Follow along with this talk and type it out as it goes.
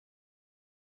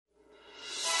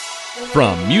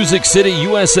From Music City,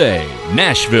 USA,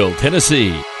 Nashville,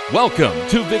 Tennessee, welcome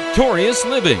to Victorious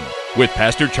Living with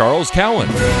Pastor Charles Cowan.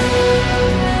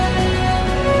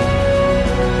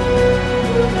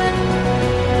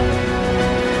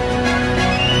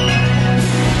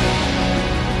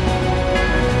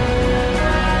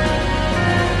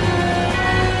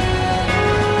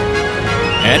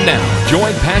 And now,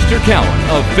 join Pastor Cowan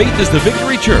of Faith is the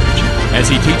Victory Church as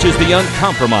he teaches the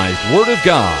uncompromised Word of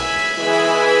God.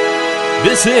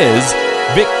 This is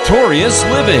Victorious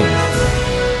Living.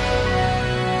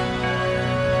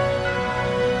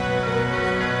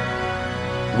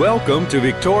 Welcome to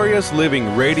Victorious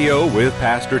Living Radio with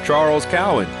Pastor Charles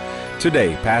Cowan.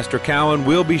 Today, Pastor Cowan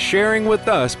will be sharing with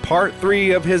us part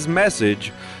 3 of his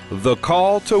message, The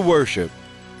Call to Worship.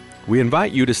 We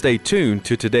invite you to stay tuned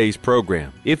to today's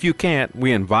program. If you can't,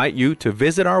 we invite you to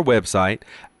visit our website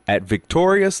at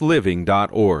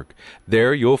victoriousliving.org.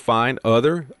 There you'll find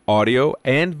other audio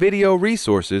and video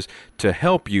resources to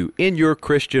help you in your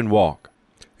Christian walk.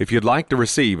 If you'd like to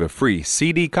receive a free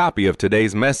CD copy of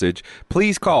today's message,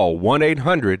 please call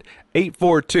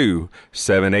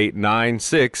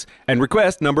 1-800-842-7896 and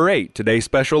request number 8. Today's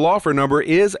special offer number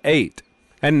is 8.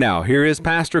 And now, here is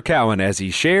Pastor Cowan as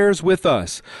he shares with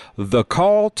us the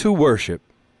call to worship.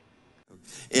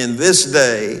 In this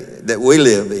day that we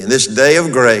live in, this day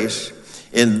of grace,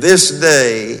 in this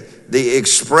day, the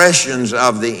expressions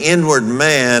of the inward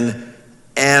man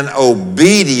and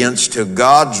obedience to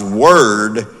God's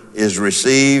word is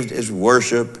received as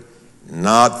worship,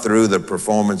 not through the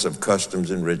performance of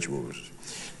customs and rituals.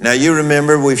 Now, you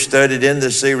remember we've studied in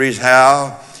this series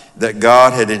how that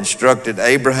God had instructed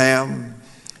Abraham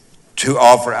to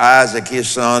offer Isaac, his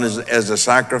son, as a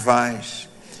sacrifice.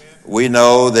 We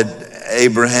know that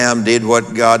Abraham did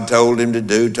what God told him to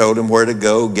do, told him where to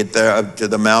go, get there up to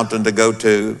the mountain to go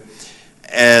to.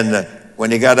 And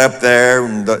when he got up there,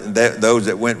 and those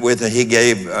that went with him, he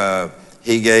gave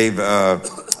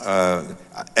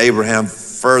Abraham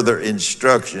further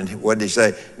instruction. What did he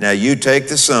say? Now you take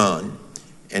the son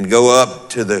and go up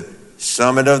to the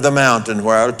summit of the mountain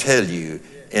where I'll tell you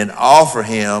and offer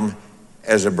him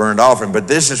as a burnt offering. But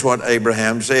this is what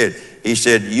Abraham said. He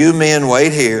said, you men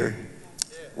wait here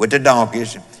with the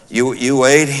donkeys. You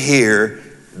wait here.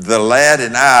 The lad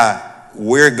and I,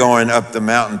 we're going up the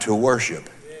mountain to worship.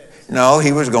 No,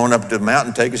 he was going up the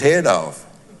mountain to take his head off.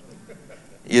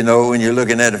 You know, when you're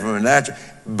looking at it from a natural.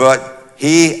 But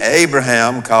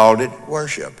Abraham called it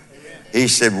worship. He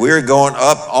said, we're going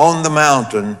up on the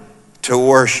mountain to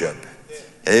worship.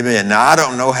 Amen. Now, I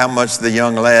don't know how much the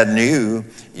young lad knew,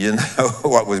 you know,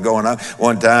 what was going on.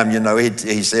 One time, you know,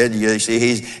 he said, you see,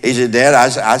 he said, Dad,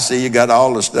 I see you got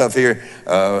all the stuff here,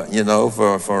 you know,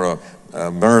 for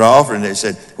a burnt offering. They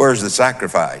said, where's the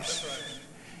sacrifice?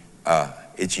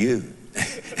 It's you.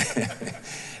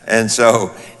 And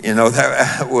so, you know,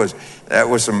 that was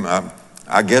some,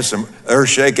 I guess, some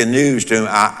earth-shaking news to him.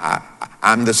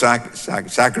 I'm the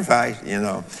sacrifice, you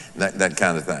know, that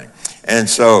kind of thing. And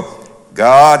so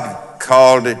God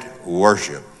called it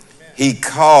worship. He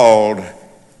called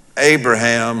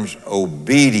Abraham's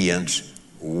obedience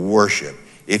worship.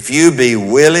 If you be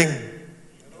willing,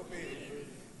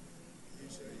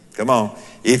 come on.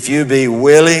 If you be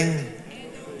willing,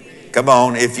 come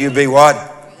on. If you be what?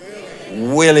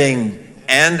 Willing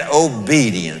and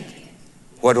obedient,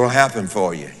 what will happen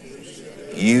for you?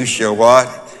 You shall what?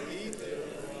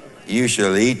 You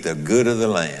shall eat the good of the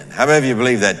land. How many of you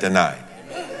believe that tonight?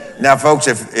 Now, folks,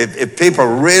 if people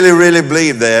really, really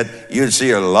believe that, you'd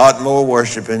see a lot more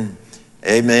worshiping,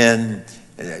 amen,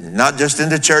 not just in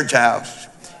the church house,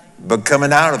 but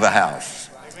coming out of the house.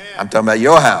 Amen. I'm talking about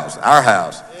your house, our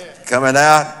house. Yeah. Coming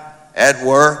out at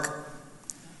work,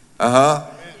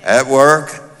 at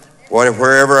work,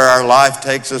 wherever our life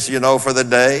takes us, you know, for the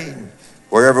day,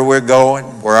 wherever we're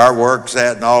going, where our work's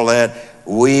at and all that,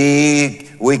 we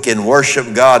can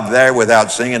worship God there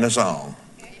without singing a song.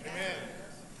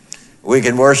 We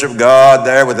can worship God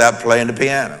there without playing the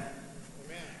piano.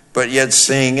 Amen. But yet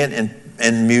singing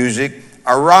and music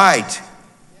are right.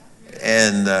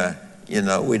 And, you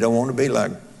know, we don't want to be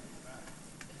like,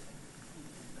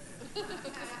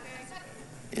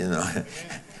 you know,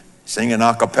 singing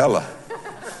a cappella.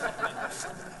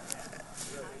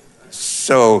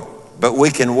 So, but we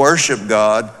can worship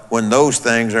God when those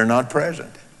things are not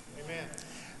present. Amen.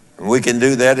 And we can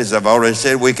do that, as I've already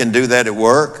said, we can do that at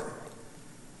work.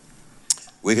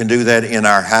 We can do that in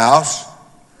our house.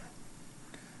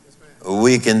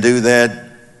 We can do that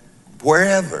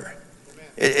wherever.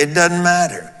 It doesn't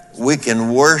matter. We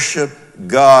can worship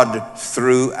God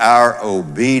through our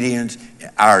obedience,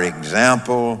 our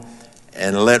example,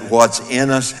 and let what's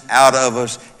in us out of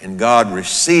us, and God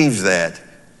receives that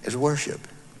as worship.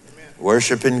 Amen.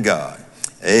 Worshiping God.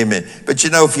 Amen. But you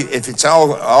know, if it's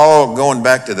all going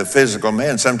back to the physical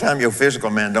man, sometimes your physical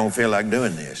man don't feel like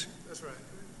doing this. That's right.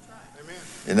 Amen.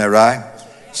 Isn't that right?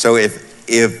 So if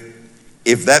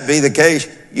that be the case,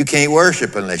 you can't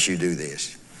worship unless you do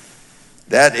this.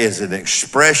 That is an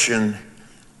expression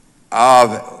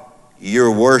of your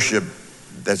worship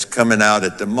that's coming out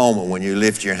at the moment when you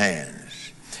lift your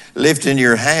hands. Lifting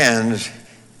your hands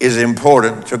is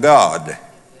important to God. Amen.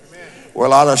 Well,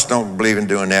 a lot of us don't believe in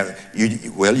doing that.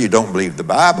 You don't believe the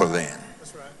Bible then.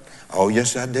 That's right. Oh,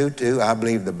 yes, I do too. I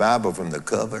believe the Bible from the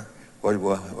cover. What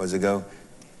does it go?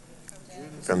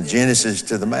 From Genesis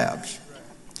to the maps.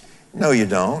 No, you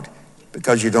don't,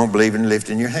 because you don't believe in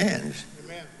lifting your hands.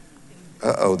 Amen.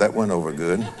 Uh-oh, that went over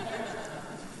good.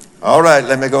 All right,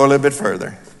 let me go a little bit further.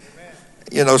 Amen.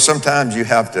 You know, sometimes you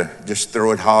have to just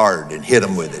throw it hard and hit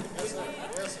them with it.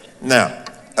 Now,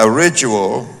 a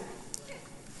ritual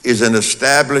is an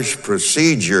established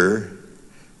procedure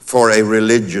for a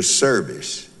religious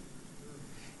service.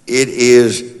 It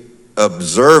is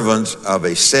observance of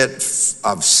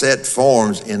set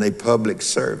forms in a public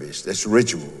service. That's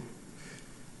ritual.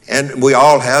 And we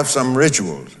all have some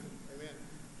rituals. Amen.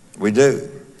 We do.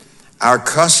 Our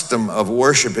custom of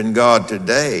worshiping God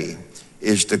today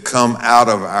is to come out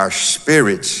of our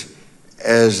spirits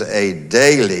on a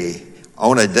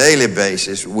daily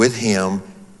basis with Him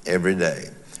every day.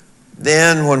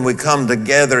 Then when we come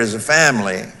together as a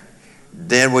family,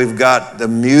 then we've got the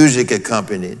music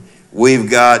accompanied. We've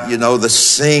got, the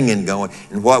singing going.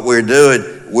 And what we're doing,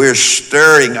 we're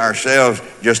stirring ourselves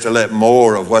just to let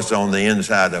more of what's on the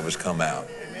inside of us come out.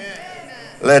 Amen.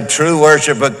 Let true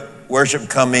worship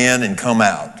come in and come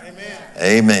out. Amen.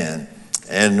 Amen.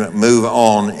 And move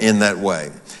on in that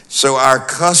way. So our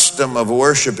custom of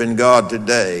worshiping God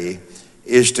today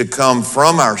is to come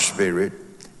from our spirit,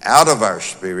 out of our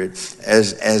spirit,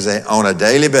 on a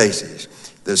daily basis.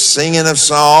 The singing of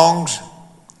songs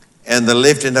and the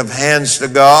lifting of hands to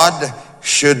God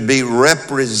should be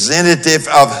representative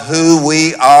of who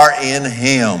we are in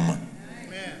Him.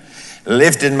 Amen.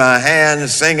 Lifting my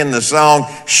hands, singing the song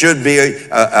should be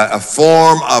a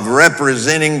form of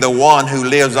representing the one who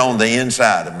lives on the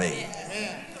inside of me.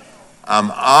 Amen.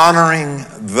 I'm honoring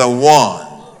the one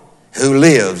who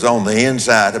lives on the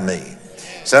inside of me.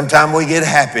 Sometimes we get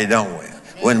happy, don't we,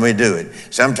 when we do it.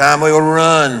 Sometimes we will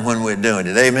run when we're doing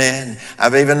it. Amen.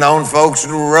 I've even known folks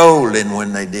rolling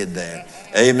when they did that.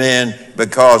 Amen.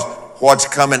 Because what's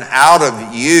coming out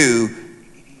of you,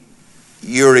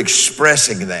 you're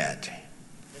expressing that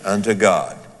unto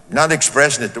God. Not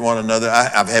expressing it to one another.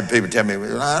 I've had people tell me,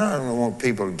 well, I don't want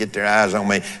people to get their eyes on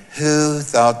me. Who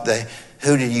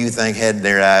do you think had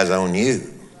their eyes on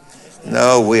you?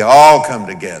 No, we all come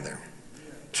together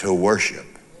to worship.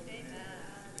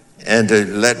 And to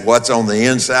let what's on the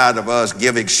inside of us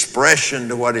give expression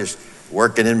to what is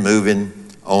working and moving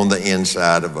on the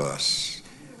inside of us.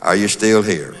 Are you still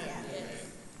here?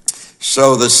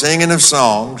 So the singing of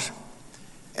songs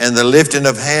and the lifting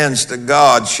of hands to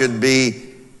God should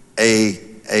be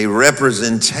a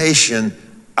representation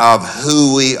of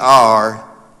who we are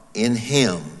in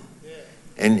Him.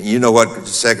 And you know what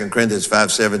 2 Corinthians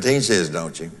 5:17 says,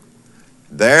 don't you?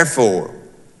 Therefore,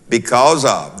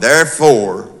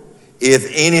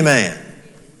 if any man,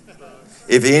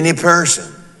 if any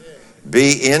person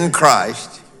be in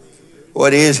Christ,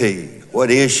 what is he? What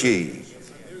is she?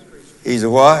 He's a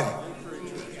what?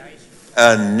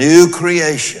 A new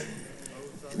creation.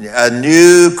 A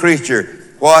new creature.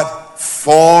 What?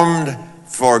 Formed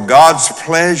for God's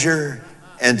pleasure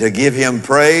and to give Him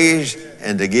praise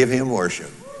and to give Him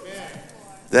worship.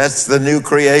 That's the new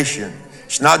creation.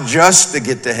 It's not just to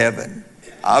get to heaven.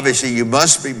 Obviously, you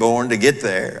must be born to get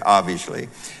there, obviously.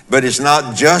 But it's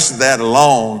not just that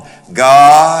alone.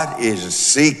 God is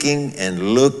seeking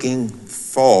and looking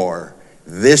for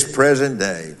this present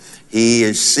day. He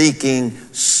is seeking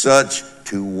such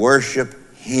to worship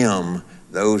Him,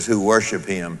 those who worship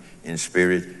Him in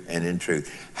spirit and in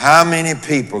truth. How many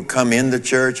people come in the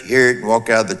church, hear it, and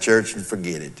walk out of the church and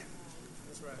forget it?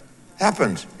 That's right.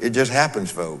 Happens. It just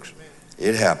happens, folks.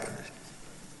 It happens.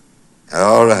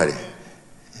 All righty.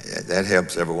 That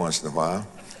helps every once in a while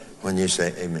when you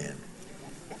say amen.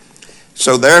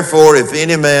 So therefore, if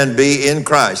any man be in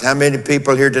Christ, how many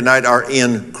people here tonight are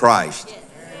in Christ?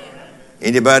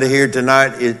 Anybody here tonight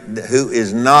who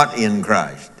is not in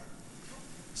Christ?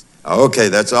 Okay,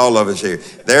 that's all of us here.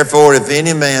 Therefore, if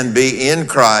any man be in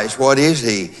Christ, what is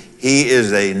he? He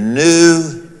is a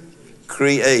new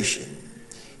creation.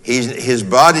 His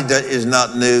body is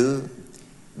not new,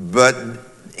 but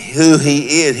who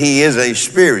he is a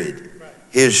spirit.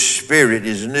 His spirit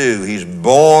is new. He's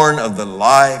born of the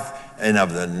life and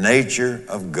of the nature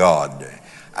of God.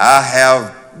 I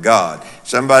have God.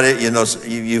 Somebody,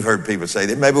 you've heard people say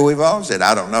that. Maybe we've all said,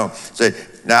 I don't know. Say,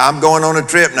 now I'm going on a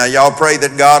trip. Now y'all pray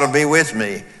that God will be with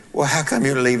me. Well, how come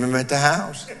you leave him at the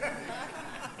house?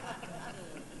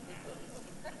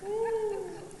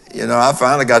 I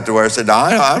finally got to where I said,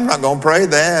 I'm not going to pray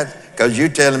that because you're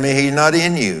telling me he's not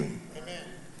in you.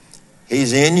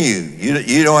 He's in you.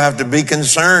 You don't have to be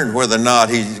concerned whether or not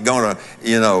he's going to,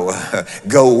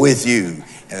 go with you.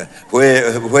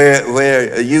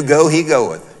 Where you go, he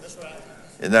goeth.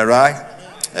 Isn't that right?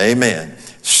 Amen.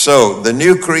 So the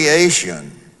new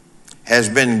creation has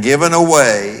been given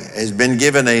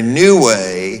a new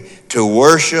way to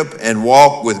worship and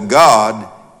walk with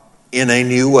God in a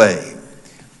new way.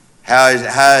 How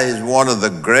is one of the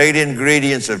great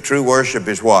ingredients of true worship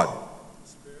is what?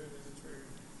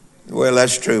 Well,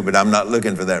 that's true, but I'm not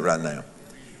looking for that right now.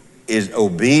 Is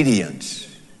obedience.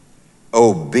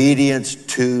 Obedience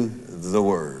to the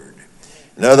word.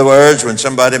 In other words, when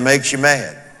somebody makes you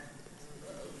mad.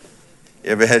 You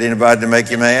ever had anybody to make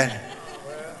you mad?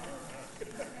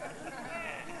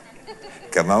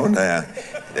 Come on now.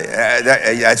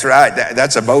 That's right.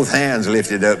 That's a both hands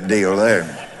lifted up deal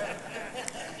there.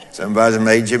 Somebody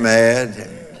made you mad.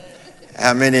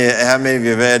 How many of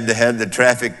you have had the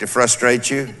traffic to frustrate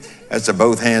you? That's a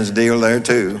both hands deal there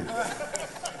too.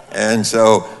 And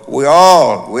so we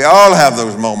all have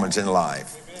those moments in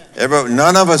life.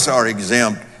 None of us are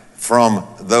exempt from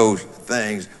those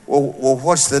things. Well,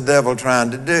 what's the devil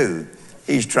trying to do?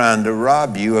 He's trying to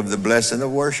rob you of the blessing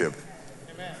of worship.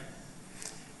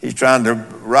 He's trying to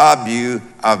rob you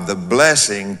of the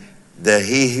blessing that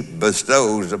he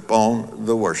bestows upon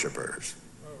the worshipers.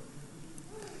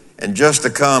 And just to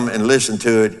come and listen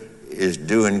to it is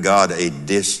doing God a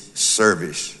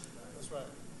disservice.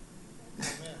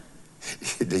 That's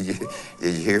right. Did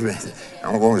you hear me?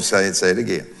 I'm going to say it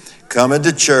again. Coming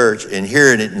to church and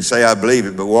hearing it and say I believe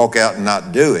it, but walk out and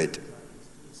not do it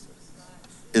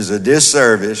is a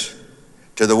disservice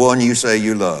to the one you say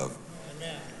you love.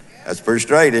 That's pretty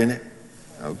straight, isn't it?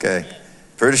 Okay,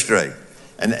 pretty straight.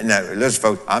 And now, listen,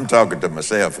 folks, I'm talking to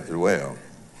myself as well.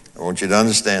 I want you to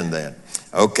understand that.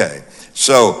 Okay,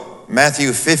 so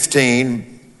Matthew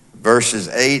 15, verses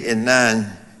 8 and 9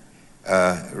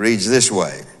 reads this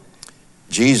way.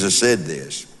 Jesus said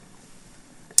this.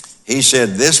 He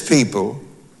said, this people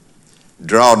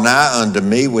draw nigh unto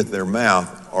me with their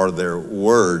mouth or their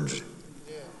words.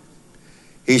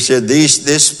 He said,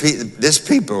 this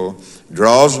people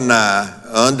draws nigh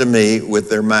unto me with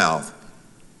their mouth.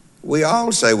 We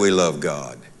all say we love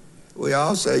God. We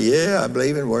all say, yeah, I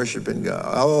believe in worshiping God.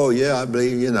 Oh, yeah, I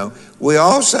believe, We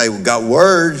all say we've got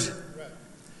words,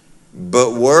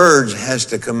 but words has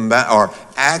to combine, or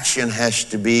action has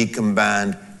to be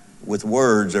combined with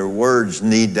words, or words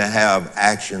need to have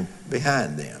action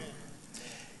behind them.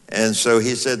 And so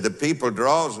he said, the people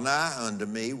draws nigh unto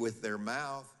me with their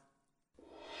mouth.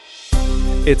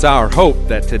 It's our hope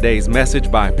that today's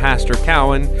message by Pastor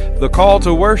Cowan, The Call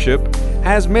to Worship,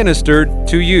 has ministered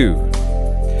to you.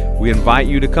 We invite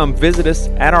you to come visit us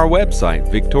at our website,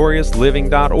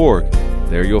 victoriousliving.org.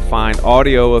 There you'll find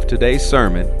audio of today's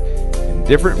sermon and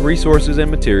different resources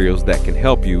and materials that can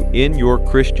help you in your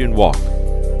Christian walk.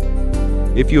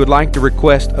 If you would like to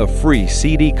request a free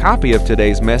CD copy of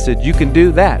today's message, you can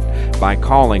do that by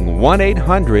calling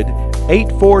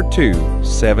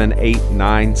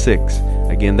 1-800-842-7896.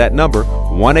 Again, that number,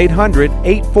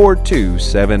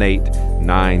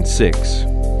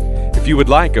 1-800-842-7896. If you would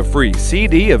like a free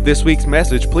CD of this week's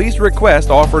message, please request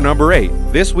offer number 8.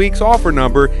 This week's offer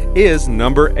number is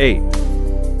number 8.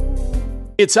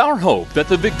 It's our hope that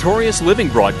the Victorious Living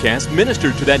broadcast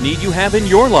ministered to that need you have in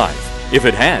your life. If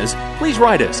it has, please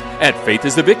write us at Faith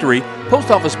is the Victory,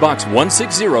 Post Office Box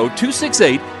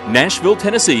 160268, Nashville,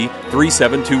 Tennessee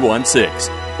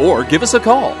 37216. Or give us a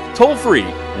call, toll free,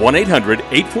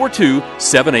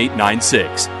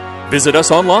 1-800-842-7896. Visit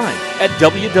us online at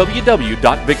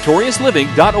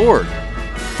www.victoriousliving.org.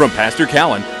 From Pastor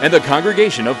Cowan and the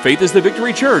congregation of Faith is the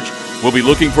Victory Church, we'll be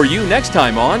looking for you next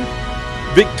time on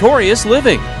Victorious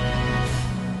Living.